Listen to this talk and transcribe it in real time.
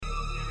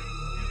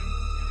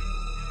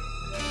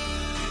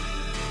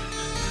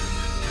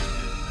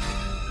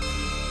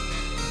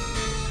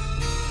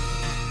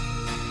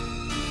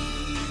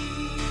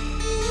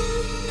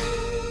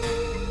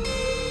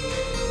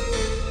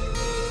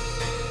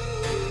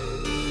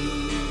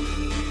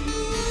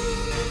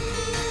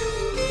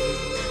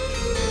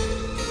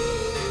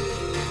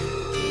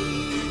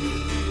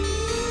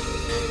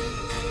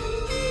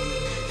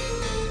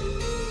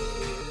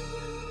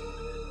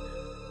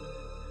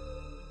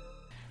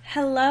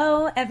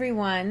Hello,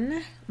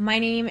 everyone. My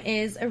name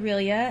is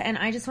Aurelia, and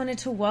I just wanted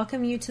to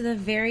welcome you to the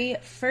very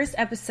first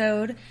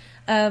episode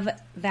of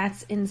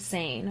That's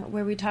Insane,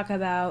 where we talk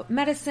about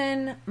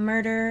medicine,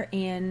 murder,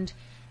 and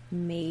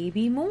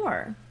maybe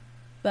more.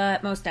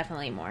 But most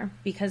definitely more,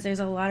 because there's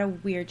a lot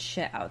of weird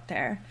shit out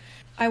there.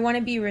 I want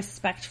to be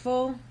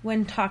respectful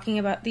when talking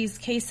about these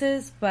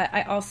cases, but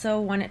I also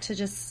want it to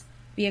just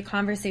be a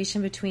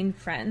conversation between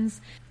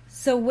friends.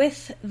 So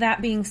with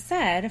that being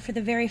said, for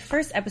the very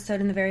first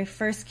episode in the very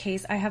first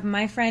case, I have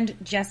my friend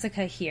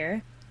Jessica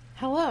here.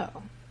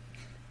 Hello.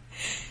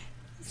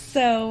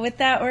 So with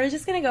that, we're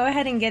just going to go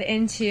ahead and get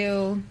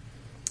into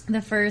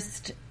the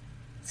first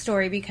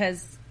story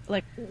because,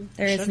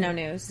 there is no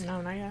news.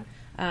 No, not yet.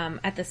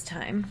 At this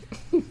time.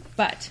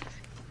 But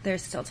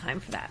there's still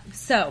time for that.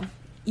 So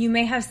you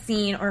may have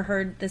seen or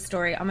heard this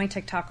story on my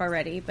TikTok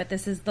already, but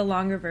this is the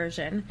longer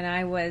version. And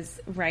I was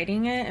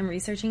writing it and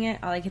researching it.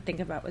 All I could think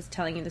about was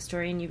telling you the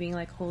story and you being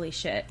like, holy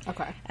shit.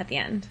 Okay. At the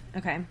end.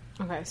 Okay.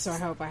 Okay, so I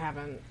hope I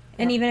haven't.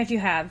 And even if you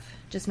have,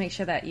 just make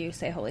sure that you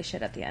say holy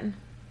shit at the end.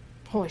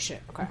 Holy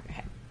shit. Okay.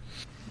 Okay.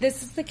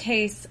 This is the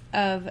case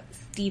of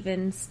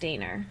Steven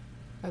Stayner.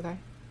 Okay.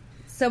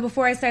 So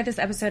before I start this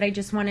episode, I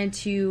just wanted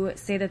to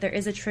say that there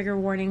is a trigger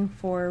warning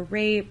for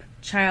rape,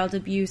 child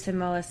abuse and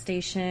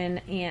molestation,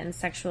 and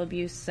sexual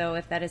abuse. So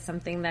if that is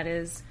something that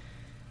is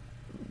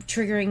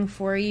triggering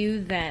for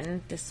you,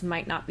 then this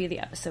might not be the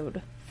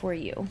episode for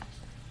you.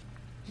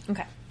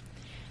 Okay.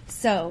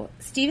 So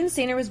Steven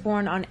Stayner was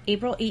born on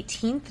April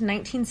 18th,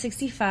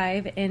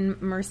 1965 in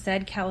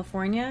Merced,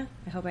 California.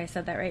 I hope I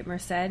said that right.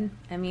 Merced,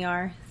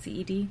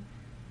 M-E-R-C-E-D.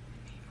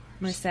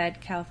 Merced,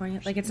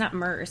 California. Like, it's not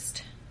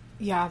Merced.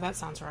 Yeah, that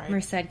sounds right.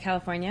 Merced,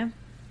 California.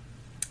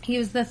 He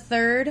was the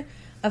third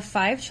of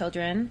 5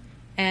 children,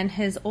 and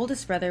his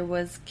oldest brother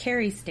was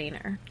Cary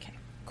Stayner. Okay,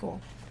 cool.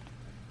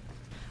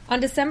 On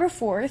December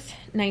 4th,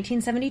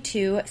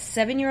 1972,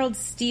 7-year-old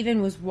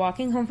Steven was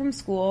walking home from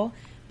school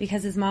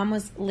because his mom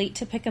was late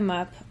to pick him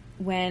up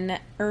when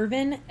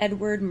Irvin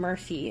Edward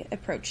Murphy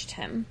approached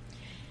him.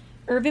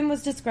 Irvin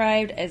was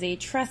described as a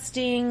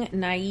trusting,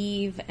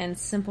 naive, and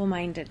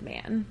simple-minded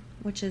man,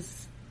 which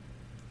is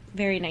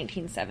very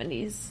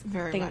 1970s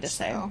very thing much to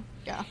say. So.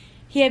 Yeah.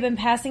 He had been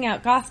passing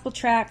out gospel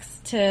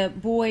tracts to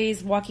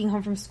boys walking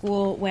home from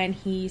school when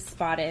he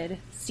spotted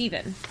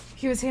Steven.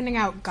 He was handing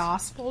out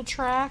gospel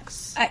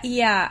tracts?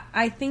 Yeah,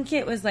 I think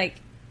it was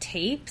like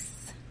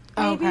tapes,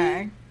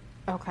 maybe?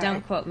 Okay.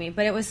 Don't quote me,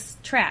 but it was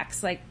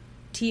tracts, like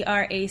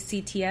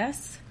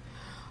Tracts.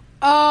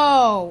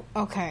 Oh,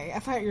 okay. I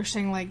thought you were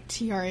saying like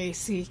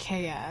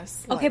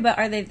Tracks. Okay, but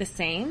are they the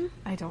same?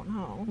 I don't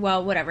know.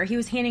 Well, whatever. He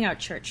was handing out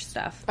church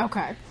stuff.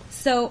 Okay.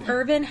 So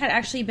Irvin had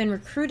actually been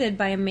recruited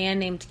by a man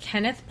named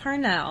Kenneth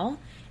Parnell,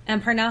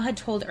 and Parnell had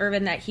told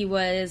Irvin that he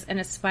was an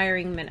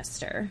aspiring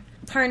minister.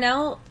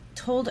 Parnell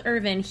told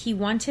Irvin he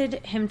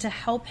wanted him to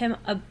help him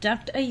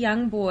abduct a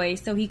young boy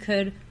so he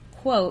could,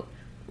 quote,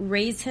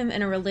 raise him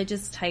in a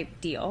religious type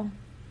deal,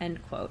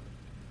 end quote.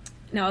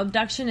 Now,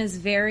 abduction is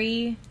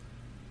very,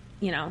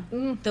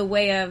 the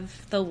way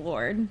of the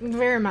Lord.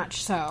 Very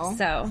much so.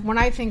 So when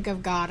I think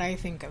of God, I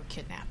think of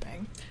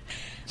kidnapping.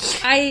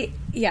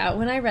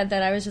 When I read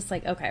that, I was just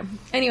like, okay.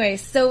 Anyway,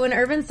 so when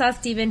Irvin saw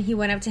Steven, he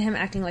went up to him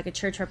acting like a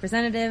church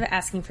representative,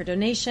 asking for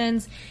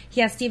donations.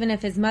 He asked Steven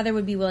if his mother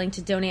would be willing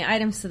to donate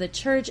items to the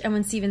church, and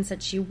when Steven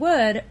said she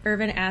would,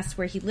 Irvin asked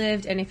where he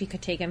lived and if he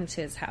could take him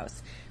to his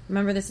house.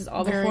 Remember, this is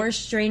all before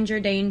stranger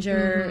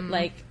danger,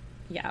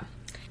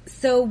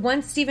 So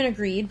once Steven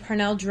agreed,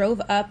 Parnell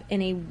drove up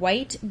in a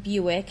white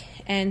Buick,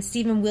 and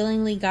Steven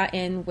willingly got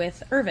in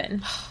with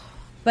Irvin.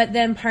 But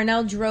then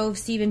Parnell drove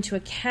Steven to a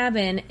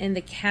cabin in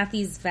the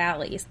Cathy's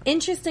Valley.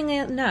 Interestingly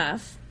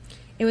enough,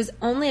 it was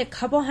only a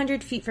couple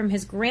hundred feet from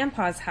his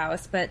grandpa's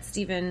house, but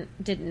Steven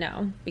didn't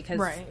know because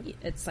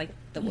it's like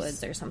the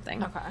woods or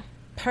something. Okay.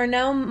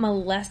 Parnell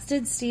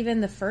molested Steven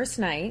the first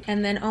night,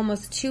 and then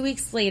almost 2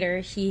 weeks later,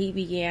 he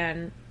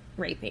began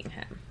raping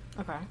him.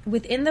 Okay.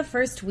 Within the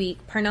first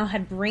week, Parnell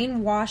had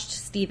brainwashed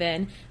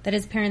Steven that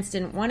his parents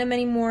didn't want him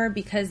anymore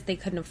because they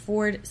couldn't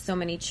afford so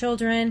many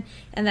children,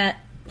 and that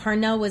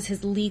Parnell was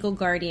his legal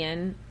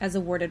guardian as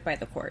awarded by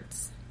the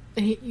courts.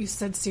 And you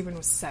said Steven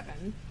was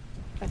 7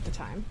 at the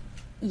time?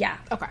 Yeah.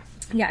 Okay.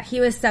 Yeah,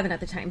 he was 7 at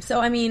the time. So,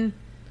 I mean,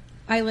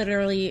 I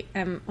literally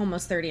am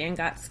almost 30 and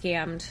got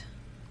scammed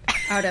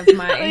out of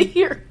my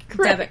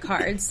debit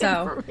card.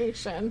 So,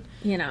 information.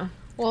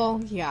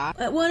 Well, yeah.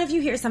 Well, and if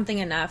you hear something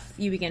enough,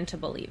 you begin to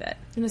believe it.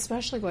 And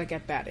especially,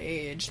 at that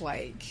age,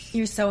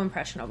 you're so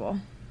impressionable.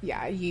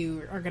 Yeah,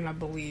 you are going to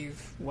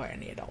believe what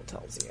any adult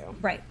tells you.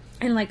 Right.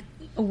 And,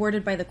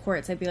 awarded by the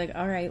courts, I'd be like,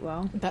 all right,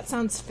 well. That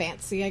sounds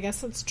fancy. I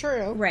guess it's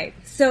true. Right.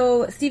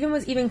 So, Steven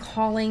was even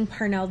calling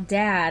Parnell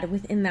Dad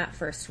within that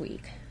first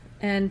week.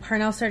 And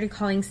Parnell started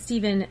calling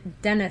Steven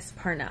Dennis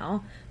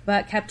Parnell,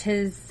 but kept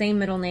his same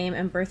middle name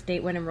and birth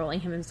date when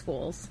enrolling him in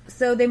schools.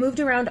 So they moved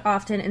around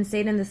often and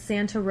stayed in the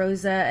Santa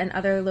Rosa and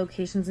other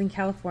locations in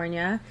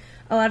California.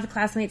 A lot of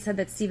classmates said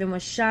that Stephen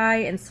was shy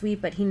and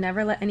sweet, but he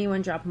never let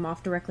anyone drop him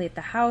off directly at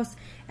the house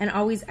and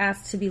always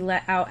asked to be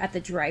let out at the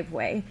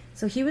driveway.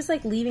 So he was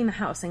like leaving the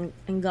house and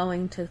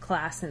going to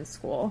class and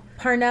school.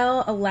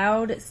 Parnell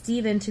allowed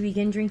Stephen to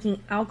begin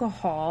drinking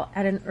alcohol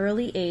at an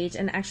early age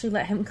and actually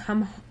let him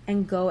come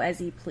and go as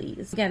he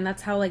pleased. Again,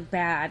 that's how like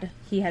bad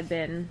he had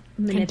been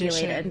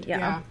manipulated.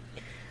 Yeah.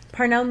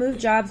 Parnell moved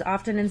jobs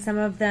often, and some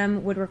of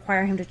them would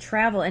require him to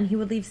travel, and he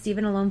would leave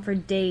Stephen alone for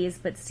days,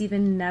 but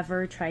Stephen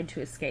never tried to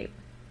escape.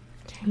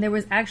 There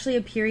was actually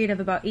a period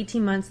of about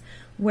 18 months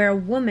where a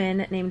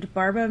woman named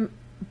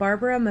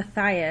Barbara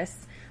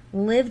Matthias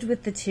lived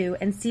with the two,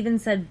 and Stephen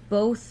said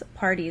both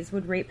parties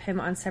would rape him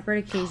on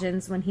separate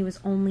occasions when he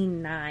was only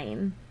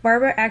 9.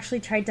 Barbara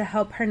actually tried to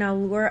help Parnell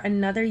lure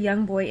another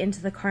young boy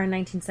into the car in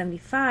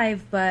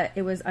 1975, but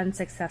it was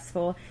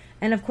unsuccessful.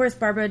 And of course,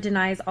 Barbara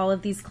denies all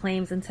of these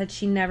claims and said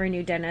she never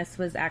knew Dennis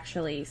was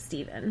actually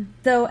Stephen.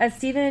 So as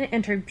Stephen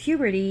entered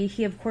puberty,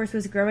 he of course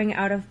was growing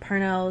out of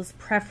Parnell's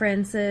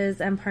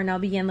preferences, and Parnell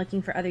began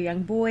looking for other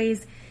young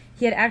boys.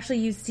 He had actually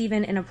used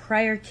Stephen in a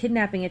prior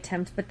kidnapping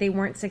attempt, but they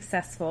weren't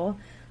successful.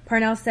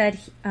 Parnell said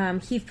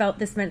he felt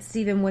this meant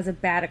Stephen was a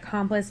bad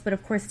accomplice, but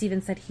of course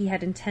Stephen said he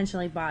had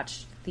intentionally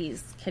botched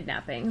these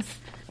kidnappings.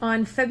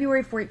 On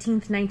February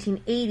 14th,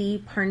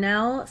 1980,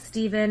 Parnell,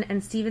 Stephen,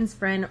 and Stephen's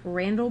friend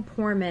Randall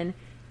Poorman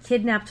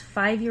kidnapped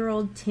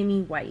 5-year-old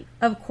Timmy White.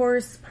 Of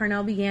course,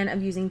 Parnell began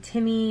abusing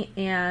Timmy,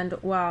 and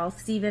while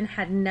Stephen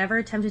had never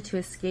attempted to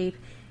escape,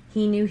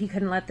 he knew he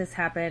couldn't let this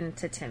happen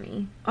to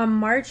Timmy. On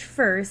March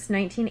 1st,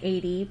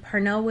 1980,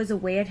 Parnell was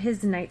away at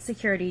his night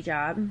security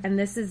job, and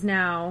this is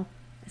now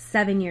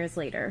 7 years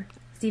later.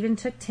 Stephen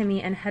took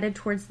Timmy and headed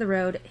towards the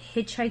road,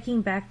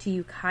 hitchhiking back to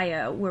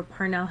Ukiah, where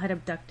Parnell had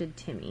abducted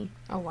Timmy.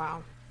 Oh,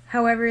 wow.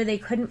 However, they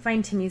couldn't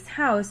find Timmy's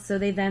house, so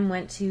they then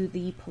went to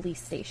the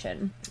police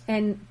station.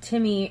 And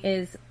Timmy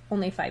is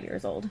only 5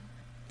 years old.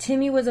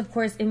 Timmy was, of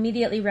course,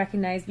 immediately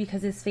recognized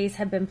because his face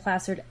had been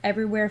plastered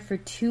everywhere for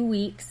 2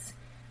 weeks,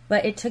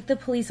 but it took the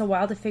police a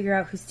while to figure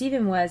out who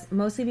Stephen was,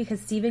 mostly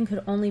because Stephen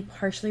could only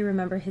partially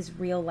remember his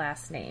real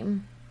last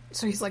name.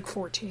 So he's like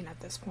 14 at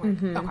this point.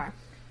 Mm-hmm. Okay.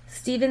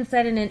 Stephen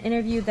said in an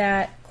interview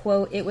that,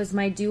 quote, "It was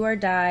my do or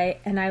die,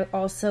 and I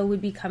also would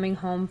be coming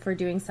home for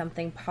doing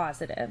something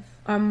positive."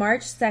 On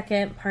March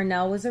 2nd,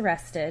 Parnell was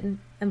arrested,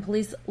 and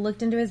police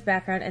looked into his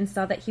background and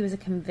saw that he was a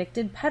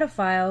convicted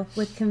pedophile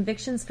with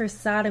convictions for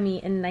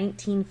sodomy in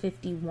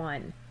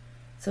 1951.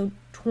 So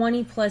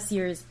 20 plus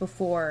years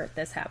before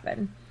this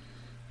happened.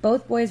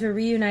 Both boys were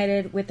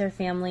reunited with their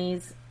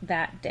families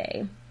that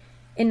day.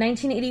 In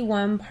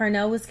 1981,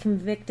 Parnell was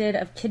convicted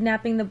of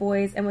kidnapping the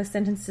boys and was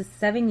sentenced to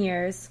 7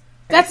 years.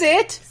 That's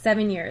it?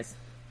 7 years.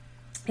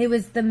 It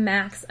was the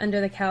max under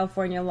the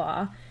California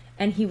law,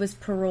 and he was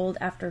paroled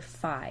after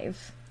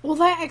 5. Well,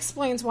 that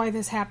explains why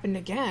this happened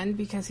again,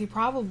 because he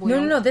probably...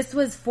 No, this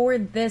was for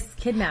this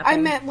kidnapping. I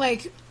meant,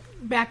 like,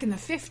 back in the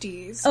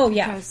 50s. Oh,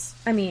 yeah.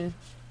 I mean,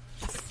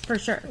 for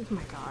sure. Oh,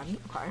 my God.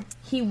 Okay.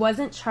 He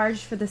wasn't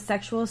charged for the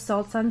sexual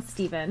assaults on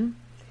Stephen,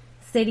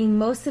 stating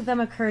most of them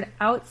occurred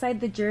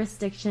outside the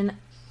jurisdiction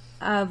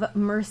of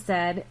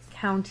Merced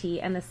County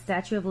and the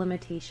statute of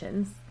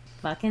limitations.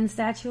 Fucking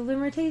statute of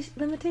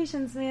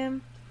limitations,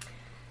 man.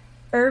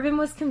 Irvin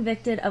was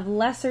convicted of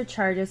lesser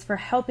charges for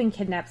helping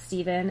kidnap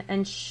Stephen,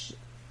 and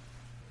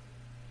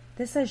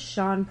this says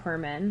Sean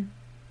Poorman,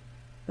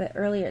 but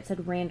earlier it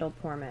said Randall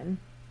Poorman.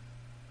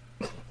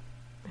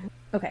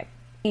 Okay.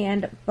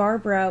 And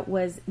Barbara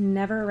was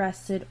never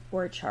arrested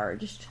or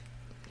charged.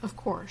 Of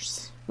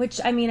course.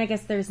 Which, I mean, I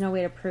guess there's no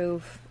way to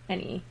prove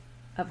any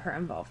of her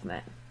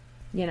involvement.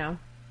 You know?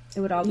 It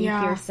would all be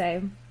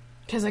hearsay.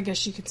 Because I guess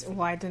she could say,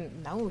 well, I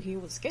didn't know he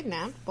was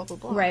kidnapped, blah, blah,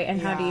 blah. Right,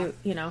 and how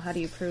do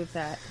you prove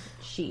that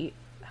she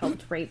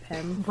helped rape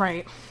him?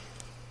 Right.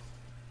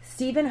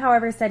 Stephen,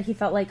 however, said he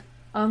felt like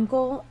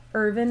Uncle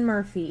Irvin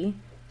Murphy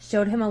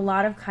showed him a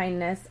lot of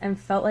kindness and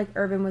felt like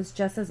Irvin was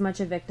just as much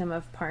a victim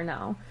of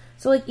Parnell.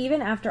 So, like,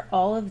 even after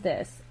all of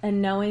this,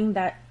 and knowing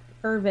that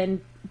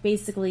Irvin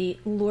basically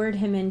lured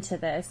him into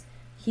this,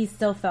 he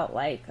still felt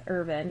like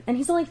Irvin. And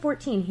he's only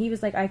 14. He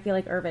was like, I feel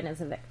like Irvin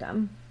is a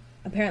victim.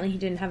 Apparently he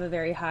didn't have a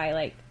very high,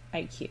 like,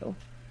 IQ.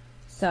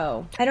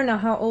 So, I don't know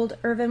how old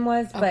Irvin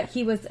was, but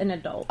he was an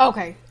adult.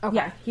 Okay.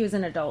 Yeah, he was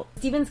an adult.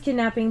 Stephen's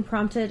kidnapping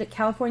prompted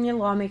California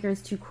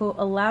lawmakers to, quote,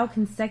 allow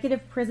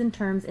consecutive prison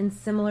terms in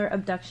similar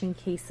abduction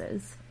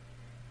cases.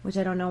 Which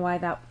I don't know why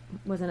that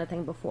wasn't a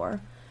thing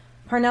before.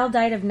 Parnell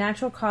died of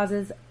natural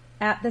causes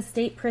at the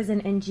state prison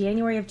in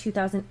January of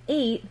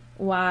 2008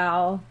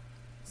 while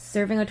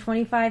serving a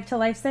 25 to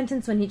life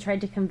sentence when he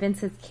tried to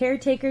convince his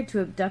caretaker to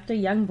abduct a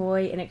young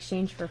boy in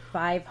exchange for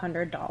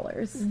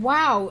 $500.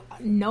 Wow,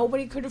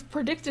 nobody could have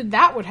predicted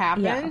that would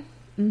happen. Yeah.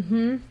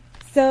 Mm-hmm.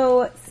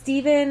 So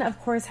Stephen, of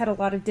course, had a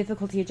lot of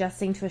difficulty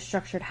adjusting to a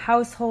structured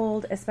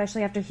household,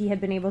 especially after he had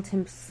been able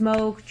to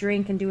smoke,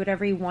 drink, and do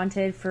whatever he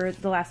wanted for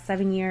the last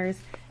 7 years.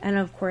 And,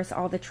 of course,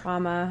 all the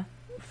trauma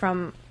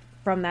from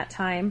from that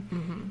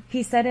time.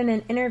 He said in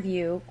an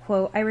interview,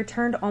 quote, "I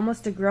returned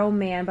almost a grown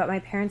man, but my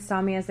parents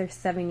saw me as their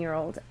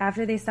 7-year-old.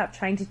 After they stopped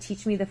trying to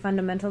teach me the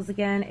fundamentals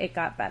again, it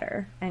got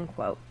better," end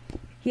quote.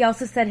 He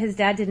also said his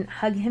dad didn't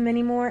hug him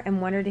anymore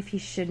and wondered if he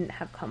shouldn't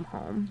have come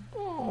home.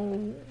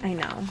 Oh. I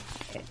know.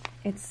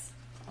 It's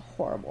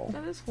horrible.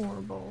 That is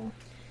horrible.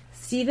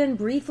 Stephen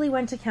briefly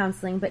went to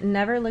counseling but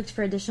never looked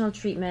for additional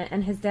treatment,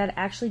 and his dad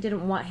actually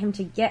didn't want him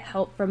to get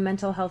help from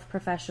mental health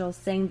professionals,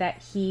 saying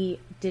that he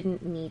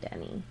didn't need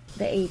any.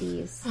 The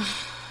 80s.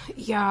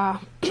 Yeah.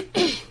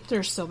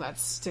 There's still that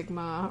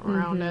stigma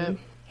around it.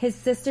 His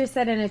sister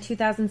said in a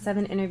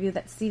 2007 interview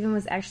that Stephen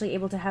was actually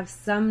able to have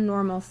some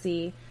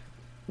normalcy,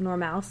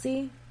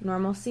 It's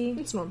normalcy.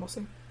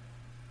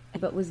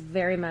 but was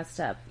very messed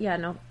up. Yeah,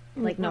 no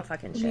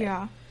fucking shit.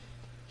 Yeah.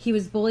 He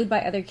was bullied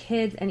by other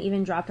kids and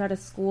even dropped out of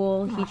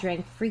school. He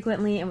drank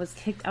frequently and was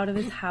kicked out of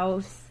his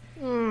house.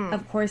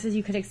 Of course, as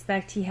you could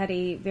expect, he had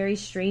a very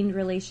strained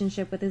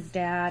relationship with his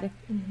dad.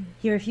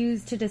 He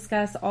refused to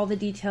discuss all the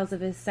details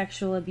of his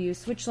sexual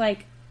abuse, which,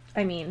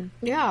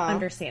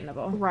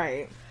 understandable.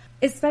 Right.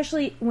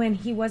 Especially when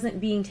he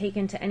wasn't being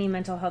taken to any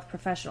mental health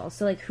professional.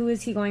 So, who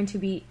is he going to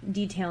be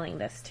detailing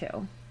this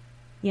to?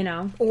 You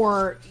know?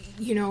 Or,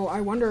 I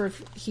wonder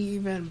if he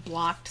even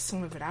blocked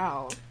some of it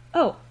out.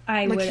 Oh,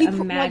 I would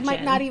imagine.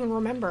 Might not even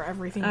remember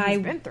everything he's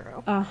been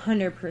through.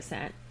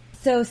 100%.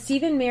 So,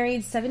 Stephen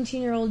married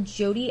 17-year-old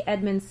Jody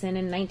Edmondson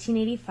in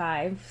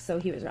 1985, so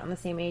he was around the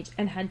same age,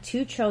 and had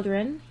 2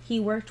 children. He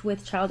worked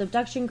with child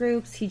abduction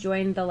groups. He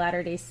joined the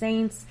Latter-day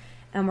Saints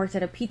and worked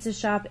at a pizza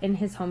shop in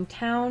his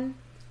hometown.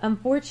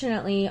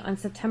 Unfortunately, on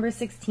September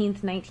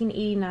 16th,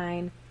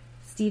 1989,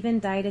 Stephen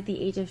died at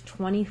the age of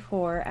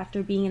 24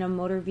 after being in a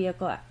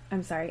motorcycle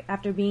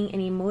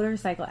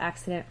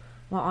accident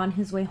while on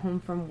his way home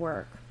from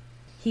work.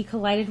 He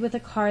collided with a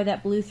car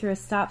that blew through a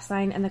stop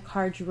sign, and the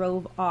car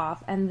drove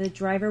off, and the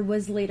driver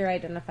was later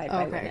identified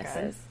by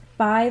witnesses.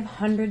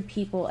 500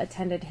 people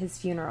attended his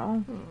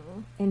funeral,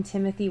 and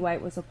Timothy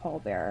White was a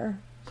pallbearer.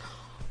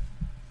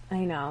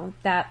 I know.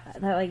 That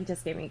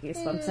just gave me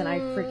goosebumps, and I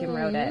freaking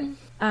wrote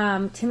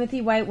it.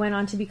 Timothy White went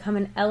on to become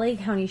an LA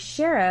County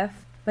sheriff,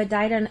 but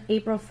died on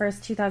April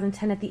 1st,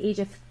 2010 at the age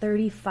of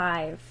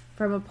 35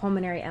 from a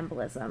pulmonary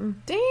embolism.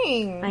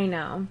 Dang! I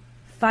know.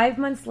 5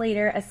 months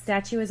later, a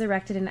statue was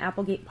erected in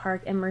Applegate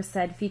Park in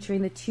Merced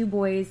featuring the 2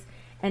 boys,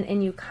 and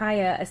in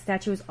Ukiah, a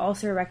statue was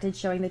also erected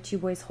showing the 2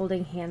 boys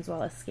holding hands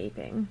while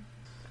escaping.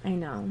 I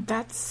know.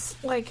 That's,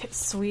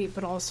 sweet,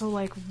 but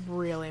also,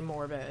 really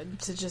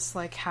morbid to just,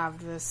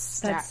 have this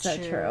statue That's so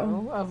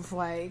true. Of,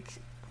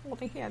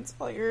 holding hands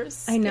while you're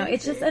escaping. I know.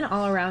 It's just an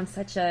all-around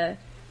such a,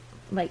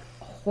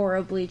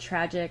 horribly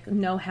tragic,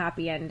 no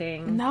happy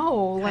ending.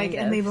 No,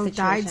 and they both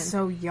died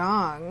so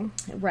young.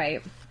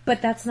 Right. But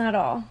that's not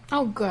all.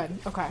 Oh, good.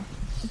 Okay.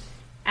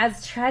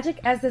 As tragic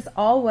as this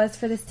all was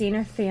for the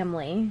Stayner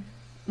family,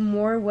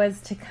 more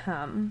was to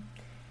come.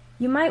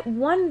 You might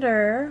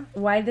wonder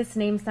why this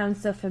name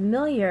sounds so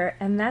familiar,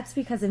 and that's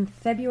because in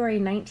February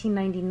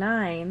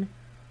 1999,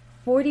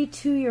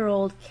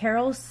 42-year-old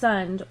Carol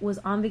Sund was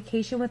on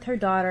vacation with her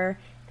daughter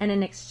and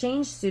an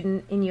exchange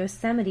student in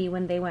Yosemite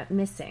when they went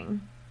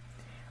missing.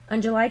 On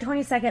July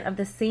 22nd of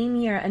the same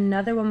year,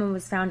 another woman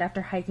was found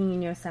after hiking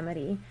in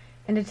Yosemite,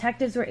 and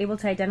detectives were able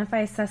to identify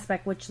a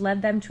suspect, which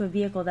led them to a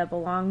vehicle that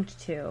belonged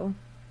to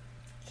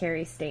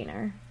Cary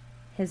Stayner,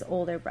 his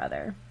older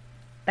brother.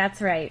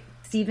 That's right.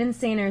 Stephen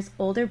Stayner's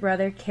older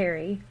brother,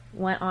 Cary,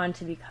 went on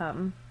to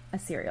become a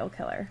serial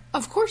killer.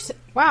 Of course.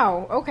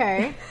 Wow.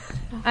 Okay.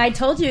 I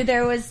told you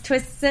there was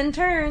twists and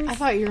turns. I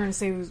thought you were going to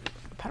say he was a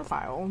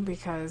pedophile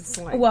because,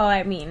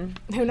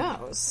 who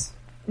knows?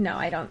 No,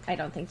 I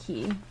don't think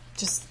he...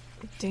 Just,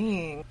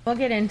 dang. We'll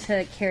get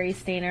into Cary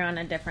Stayner on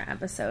a different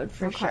episode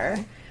for sure.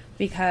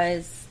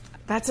 Because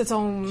that's its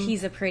own...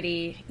 He's a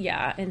pretty,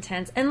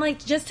 intense. And,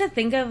 just to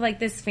think of,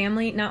 this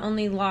family not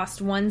only lost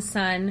one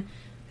son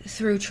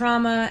through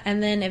trauma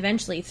and then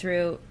eventually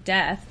through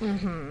death,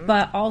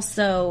 but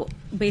also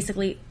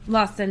basically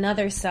lost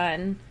another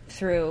son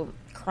through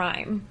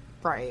crime.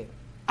 Right.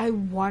 I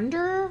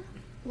wonder,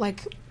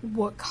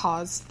 what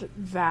caused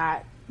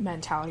that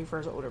mentality for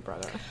his older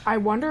brother. I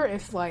wonder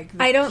if,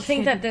 I don't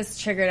think that this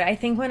triggered it. I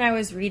think when I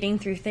was reading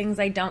through things,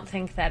 I don't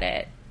think that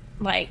it...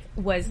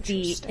 was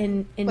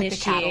the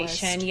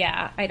initiation.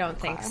 The I don't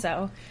think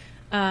so.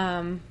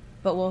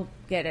 But we'll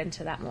get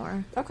into that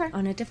more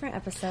on a different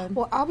episode.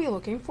 Well, I'll be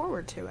looking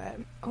forward to it.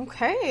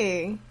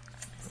 Okay.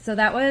 So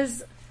that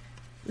was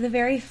the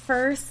very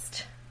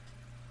first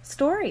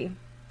story,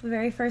 the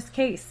very first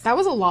case. That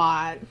was a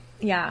lot.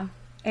 Yeah.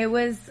 It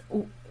was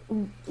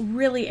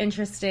really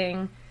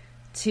interesting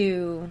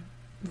to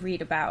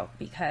read about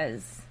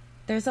because...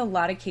 There's a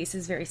lot of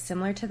cases very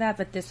similar to that,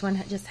 but this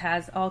one just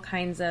has all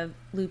kinds of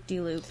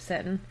loop-de-loops.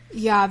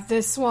 Yeah,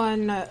 this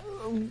one,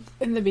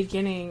 in the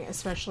beginning,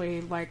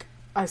 especially,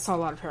 I saw a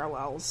lot of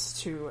parallels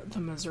to the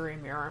Missouri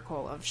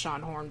Miracle of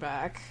Sean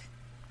Hornbeck.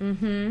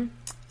 Mm-hmm.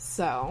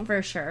 So.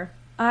 For sure.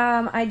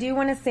 I do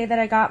want to say that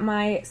I got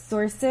my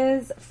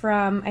sources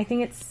from, I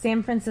think it's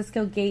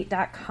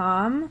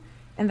sanfranciscogate.com,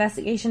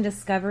 Investigation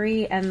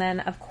Discovery, and then,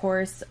 of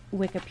course,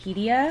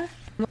 Wikipedia.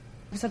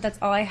 So that's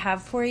all I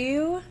have for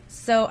you.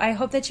 So I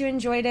hope that you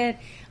enjoyed it.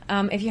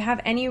 If you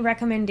have any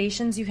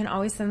recommendations, you can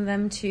always send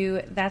them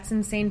to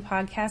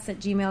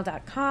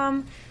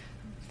that'sinsanepodcast@gmail.com.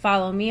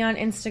 Follow me on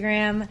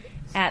Instagram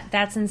at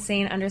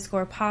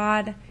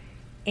that'sinsane_pod.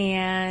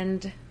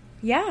 And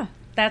yeah,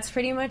 that's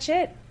pretty much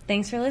it.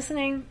 Thanks for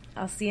listening.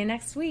 I'll see you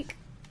next week.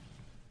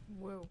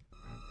 Whoa.